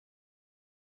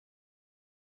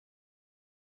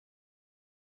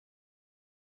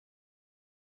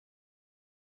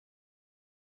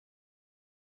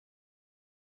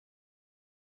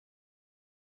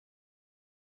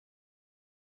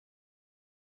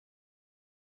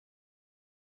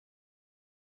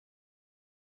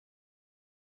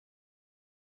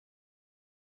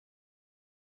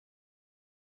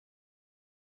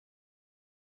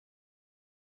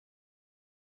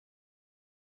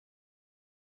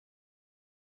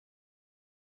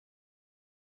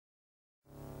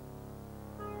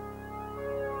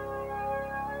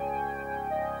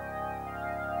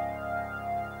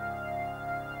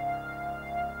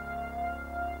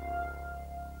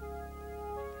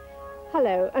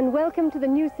Hello and welcome to the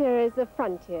new series of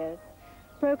Frontiers,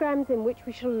 programmes in which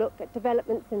we shall look at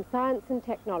developments in science and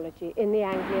technology in the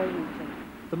Anglia region.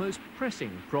 The most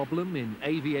pressing problem in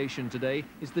aviation today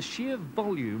is the sheer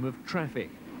volume of traffic.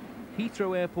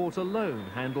 Heathrow Airport alone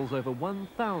handles over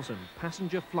 1,000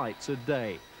 passenger flights a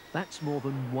day. That's more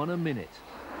than one a minute.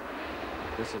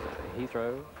 This is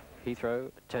Heathrow,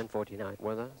 10:49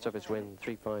 weather, surface wind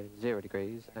 350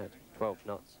 degrees at 12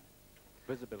 knots.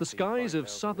 The skies of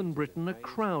southern Britain are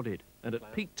crowded, and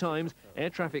at peak times, air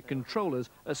traffic controllers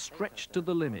are stretched to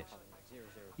the limit.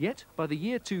 Yet, by the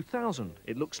year 2000,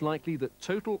 it looks likely that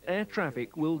total air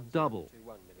traffic will double.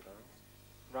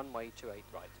 Runway 28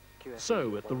 right.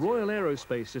 So, at the Royal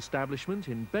Aerospace Establishment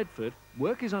in Bedford,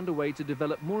 work is underway to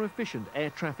develop more efficient air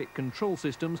traffic control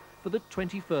systems for the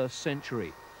 21st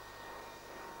century.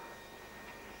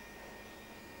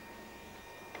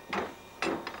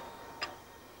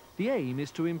 The aim is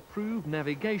to improve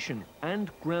navigation and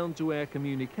ground-to-air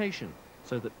communication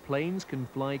so that planes can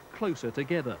fly closer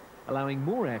together, allowing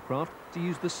more aircraft to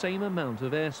use the same amount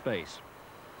of airspace.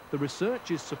 The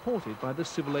research is supported by the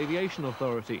Civil Aviation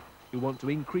Authority, who want to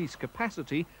increase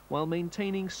capacity while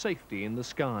maintaining safety in the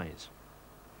skies.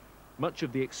 Much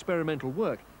of the experimental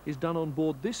work is done on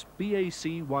board this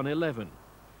BAC 111.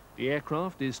 The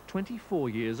aircraft is 24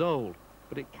 years old,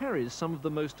 but it carries some of the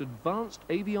most advanced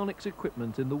avionics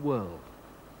equipment in the world.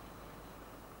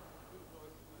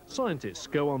 Scientists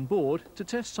go on board to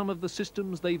test some of the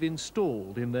systems they've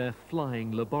installed in their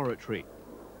flying laboratory.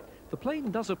 The plane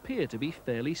does appear to be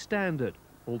fairly standard,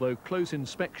 although close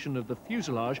inspection of the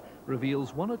fuselage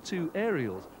reveals one or two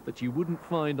aerials that you wouldn't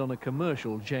find on a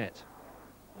commercial jet.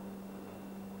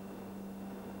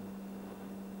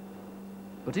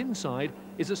 But inside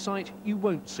is a sight you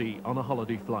won't see on a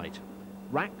holiday flight.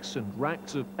 Racks and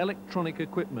racks of electronic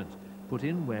equipment put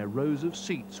in where rows of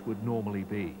seats would normally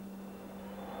be.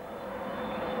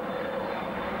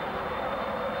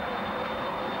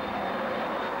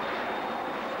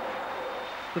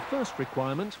 The first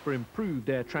requirement for improved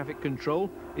air traffic control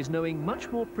is knowing much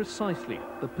more precisely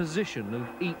the position of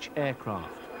each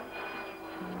aircraft.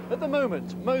 At the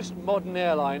moment, most modern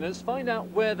airliners find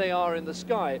out where they are in the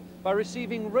sky by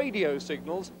receiving radio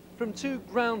signals from two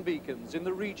ground beacons in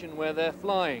the region where they're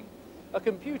flying. A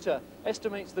computer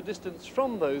estimates the distance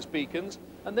from those beacons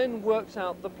and then works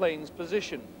out the plane's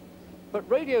position. But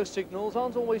radio signals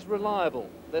aren't always reliable.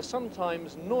 They're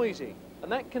sometimes noisy,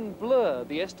 and that can blur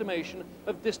the estimation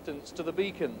of distance to the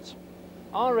beacons.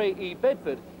 RAE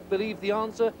Bedford believe the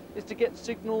answer is to get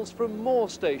signals from more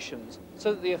stations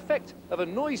so that the effect of a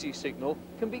noisy signal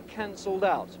can be cancelled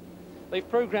out. They've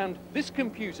programmed this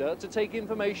computer to take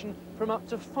information from up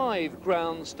to 5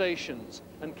 ground stations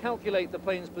and calculate the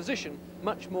plane's position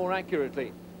much more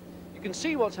accurately. You can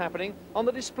see what's happening on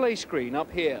the display screen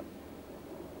up here.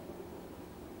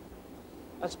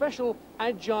 A special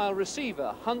agile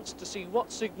receiver hunts to see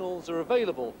what signals are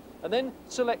available and then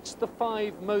selects the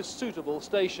 5 most suitable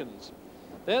stations.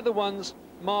 They're the ones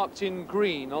marked in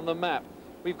green on the map.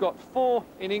 We've got 4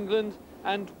 in England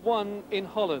and 1 in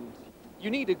Holland. You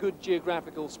need a good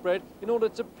geographical spread in order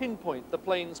to pinpoint the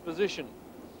plane's position.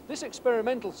 This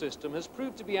experimental system has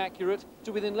proved to be accurate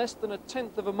to within less than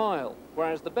 1/10 of a mile,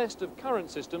 whereas the best of current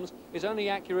systems is only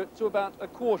accurate to about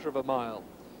 1/4 of a mile.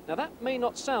 Now that may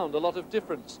not sound a lot of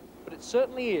difference, but it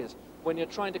certainly is when you're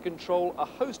trying to control a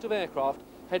host of aircraft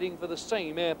heading for the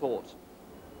same airport.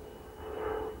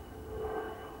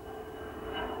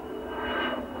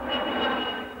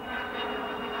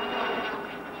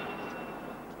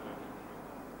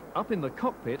 Up in the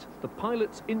cockpit, the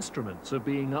pilot's instruments are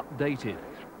being updated.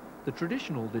 The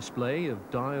traditional display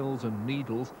of dials and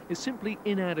needles is simply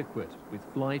inadequate, with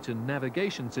flight and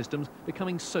navigation systems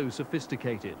becoming so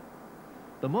sophisticated.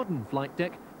 The modern flight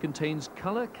deck contains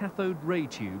colour cathode ray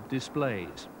tube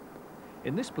displays.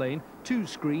 In this plane, 2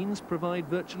 screens provide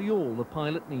virtually all the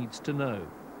pilot needs to know.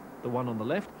 The one on the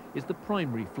left is the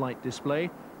primary flight display,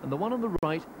 and the one on the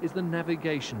right is the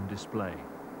navigation display.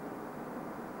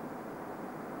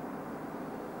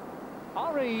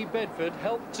 RAE Bedford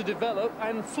helped to develop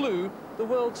and flew the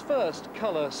world's first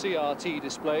colour CRT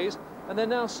displays, and they're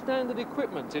now standard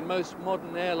equipment in most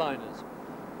modern airliners.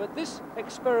 But this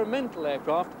experimental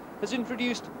aircraft has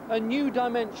introduced a new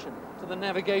dimension to the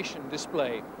navigation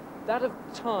display, that of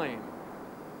time.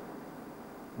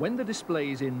 When the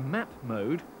display is in map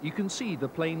mode, you can see the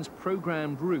plane's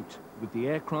programmed route with the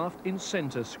aircraft in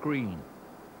centre screen.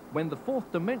 When the 4th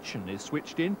dimension is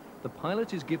switched in, the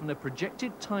pilot is given a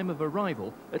projected time of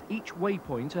arrival at each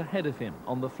waypoint ahead of him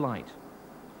on the flight.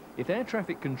 If air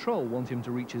traffic control want him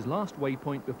to reach his last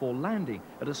waypoint before landing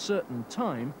at a certain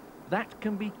time, that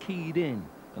can be keyed in,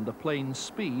 and the plane's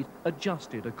speed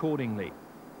adjusted accordingly.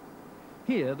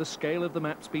 Here, the scale of the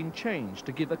map's been changed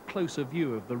to give a closer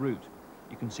view of the route.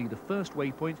 You can see the first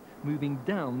waypoint moving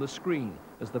down the screen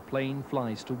as the plane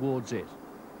flies towards it.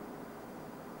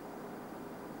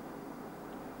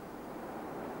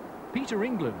 Peter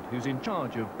England, who's in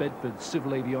charge of Bedford's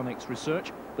civil avionics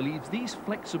research, believes these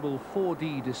flexible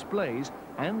 4D displays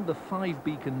and the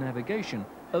 5-beacon navigation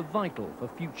are vital for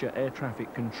future air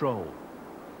traffic control.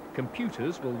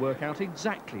 Computers will work out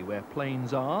exactly where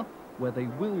planes are, where they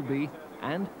will be,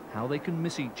 and how they can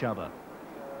miss each other.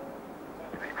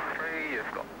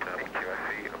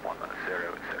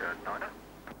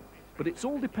 But it's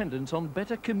all dependent on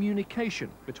better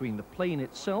communication between the plane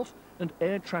itself and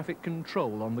air traffic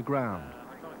control on the ground.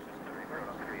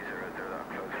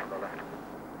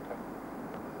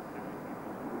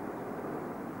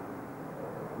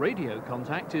 Radio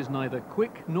contact is neither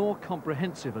quick nor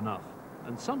comprehensive enough,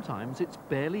 and sometimes it's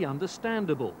barely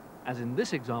understandable, as in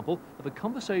this example of a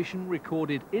conversation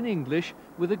recorded in English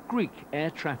with a Greek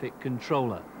air traffic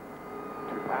controller.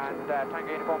 And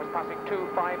Tango Uniform is passing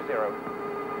 250.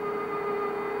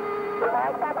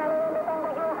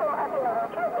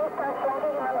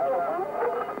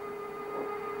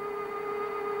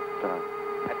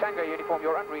 Tango Uniform,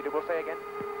 you're unreadable. Say again.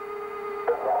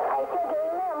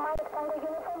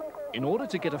 In order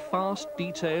to get a fast,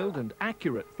 detailed and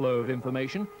accurate flow of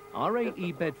information,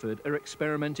 RAE Bedford are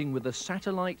experimenting with a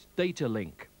satellite data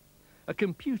link. A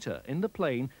computer in the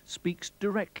plane speaks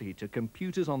directly to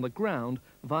computers on the ground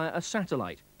via a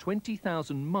satellite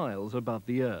 20,000 miles above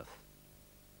the Earth.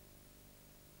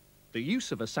 The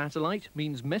use of a satellite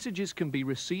means messages can be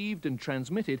received and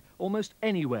transmitted almost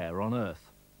anywhere on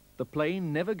Earth. The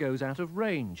plane never goes out of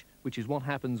range, which is what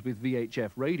happens with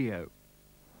VHF radio.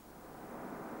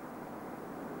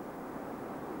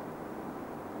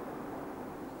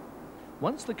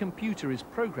 Once the computer is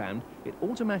programmed, it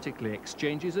automatically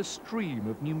exchanges a stream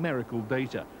of numerical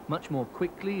data, much more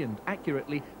quickly and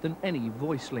accurately than any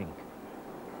voice link.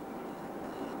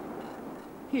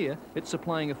 Here, it's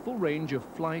supplying a full range of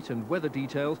flight and weather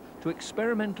details to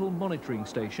experimental monitoring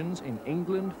stations in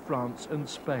England, France and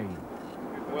Spain.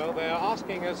 Well, they're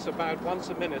asking us about once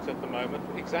a minute at the moment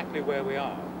exactly where we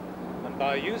are. And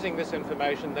by using this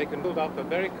information, they can build up a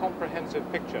very comprehensive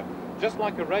picture, just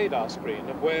like a radar screen,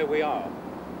 of where we are.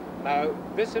 Now,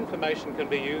 this information can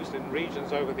be used in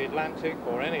regions over the Atlantic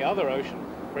or any other ocean,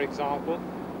 for example,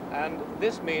 and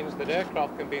this means that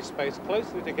aircraft can be spaced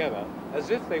closely together as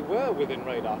if they were within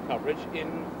radar coverage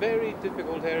in very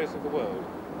difficult areas of the world.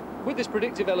 With this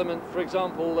predictive element, for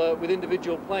example, with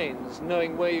individual planes,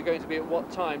 knowing where you're going to be at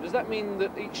what time, does that mean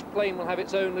that each plane will have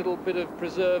its own little bit of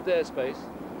preserved airspace?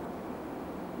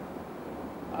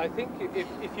 I think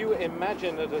if you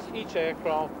imagine it as each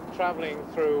aircraft traveling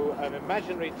through an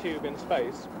imaginary tube in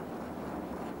space,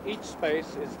 each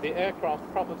space is the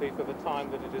aircraft property for the time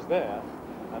that it is there,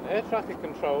 and air traffic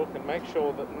control can make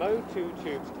sure that no two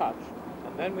tubes touch,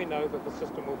 and then we know that the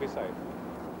system will be safe.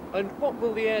 And what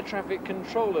will the air traffic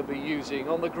controller be using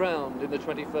on the ground in the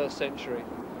 21st century?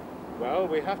 Well,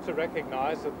 we have to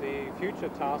recognize that the future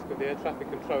task of the air traffic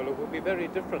controller will be very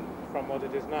different from what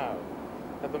it is now.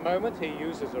 At the moment, he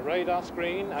uses a radar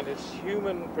screen and his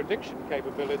human prediction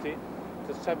capability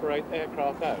to separate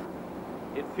aircraft out.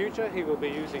 In future, he will be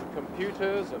using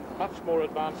computers and much more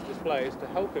advanced displays to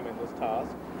help him in this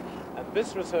task. And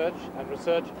this research and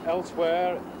research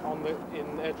elsewhere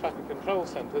in air traffic control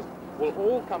centers will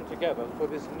all come together for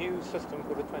this new system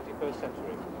for the 21st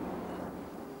century.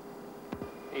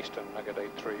 Eastern, Nugget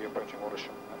 83, approaching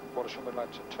Watersham. Watersham would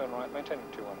like to turn right, maintaining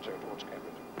 210 towards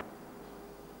Cambridge.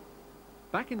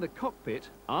 Back in the cockpit,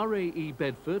 RAE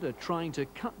Bedford are trying to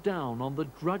cut down on the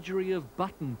drudgery of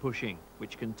button pushing,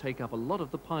 which can take up a lot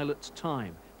of the pilot's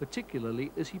time, particularly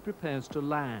as he prepares to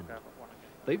land.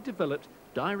 They've developed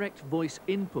direct voice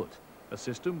input, a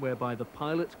system whereby the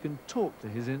pilot can talk to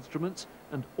his instruments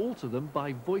and alter them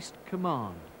by voiced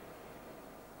command.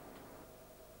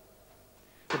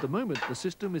 At the moment, the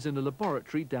system is in a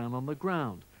laboratory down on the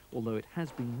ground, although it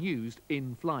has been used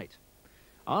in flight.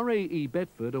 RAE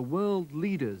Bedford are world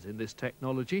leaders in this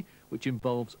technology, which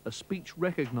involves a speech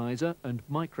recognizer and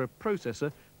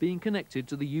microprocessor being connected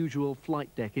to the usual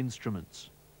flight deck instruments.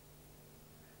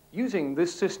 Using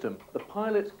this system, the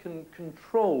pilot can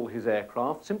control his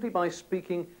aircraft simply by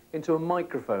speaking into a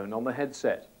microphone on the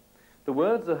headset. The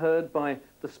words are heard by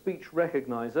the speech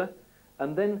recognizer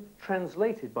and then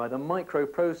translated by the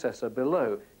microprocessor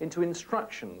below into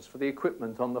instructions for the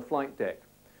equipment on the flight deck.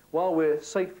 While we're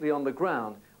safely on the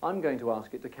ground, I'm going to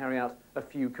ask it to carry out a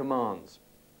few commands.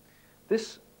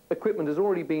 This equipment has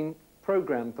already been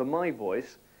programmed for my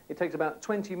voice It takes about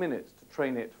 20 minutes to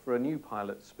train it for a new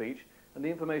pilot's speech, and the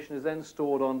information is then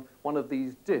stored on one of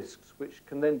these discs, which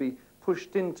can then be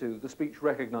pushed into the speech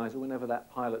recognizer whenever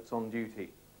that pilot's on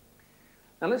duty.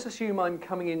 Now let's assume I'm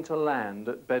coming into land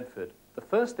at Bedford. The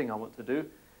first thing I want to do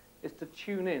is to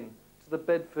tune in to the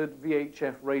Bedford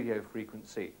VHF radio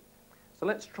frequency. So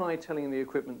let's try telling the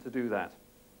equipment to do that.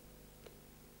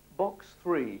 Box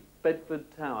 3, Bedford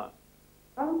Tower.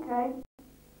 Okay.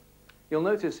 You'll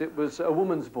notice it was a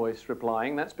woman's voice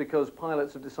replying. That's because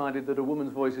pilots have decided that a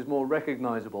woman's voice is more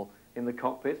recognizable in the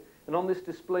cockpit. And on this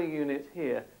display unit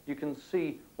here, you can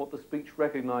see what the speech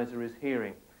recognizer is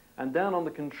hearing. And down on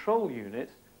the control unit,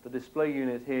 the display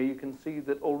unit here, you can see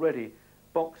that already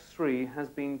Box 3 has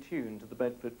been tuned to the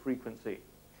Bedford frequency.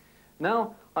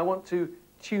 Now I want to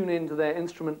tune into their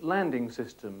instrument landing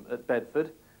system at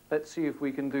Bedford. Let's see if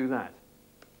we can do that.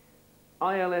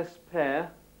 ILS pair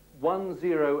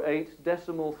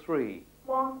 108.3.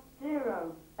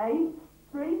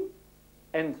 1083.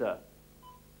 Enter.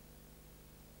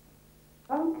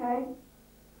 Okay.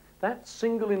 That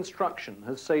single instruction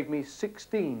has saved me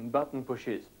 16 button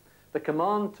pushes. The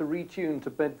command to retune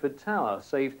to Bedford Tower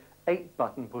saved 8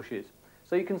 button pushes.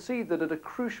 So you can see that at a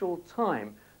crucial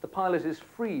time, the pilot is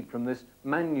freed from this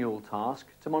manual task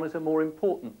to monitor more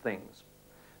important things.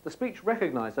 The speech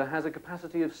recognizer has a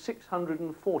capacity of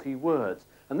 640 words,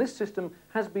 and this system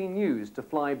has been used to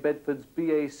fly Bedford's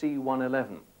BAC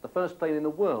 111, the first plane in the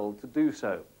world to do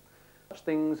so. Such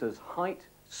things as height,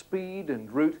 speed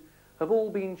and route have all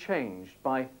been changed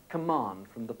by command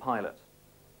from the pilot.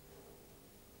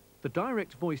 The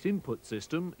direct voice input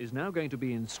system is now going to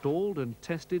be installed and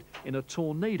tested in a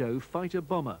Tornado fighter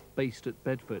bomber based at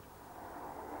Bedford.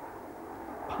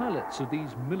 Pilots of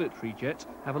these military jets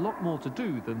have a lot more to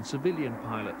do than civilian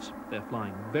pilots. They're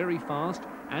flying very fast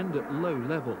and at low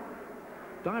level.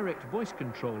 Direct voice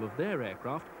control of their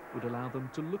aircraft would allow them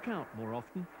to look out more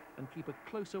often and keep a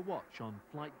closer watch on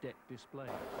flight deck displays.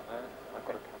 I've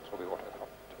got to cancel the auto hop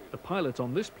too. The pilot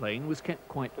on this plane was kept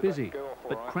quite busy,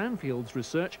 but Cranfield's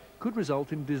research could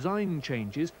result in design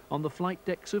changes on the flight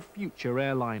decks of future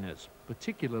airliners,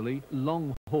 particularly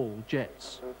long-haul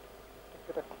jets. Didn't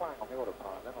get a clang on the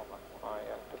autopilot then on that one. I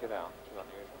took it out, which is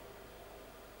unusual.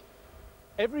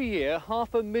 Every year,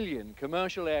 500,000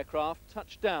 commercial aircraft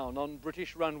touch down on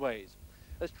British runways.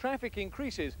 As traffic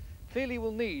increases, clearly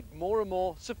we'll need more and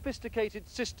more sophisticated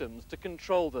systems to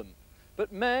control them.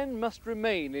 But man must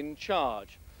remain in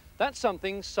charge. That's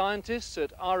something scientists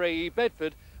at RAE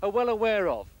Bedford are well aware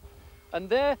of. And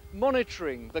they're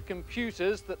monitoring the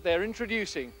computers that they're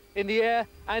introducing in the air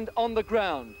and on the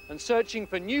ground, and searching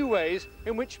for new ways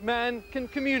in which man can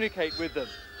communicate with them.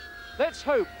 Let's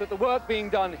hope that the work being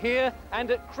done here and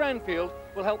at Cranfield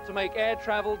will help to make air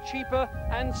travel cheaper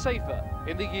and safer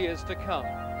in the years to come.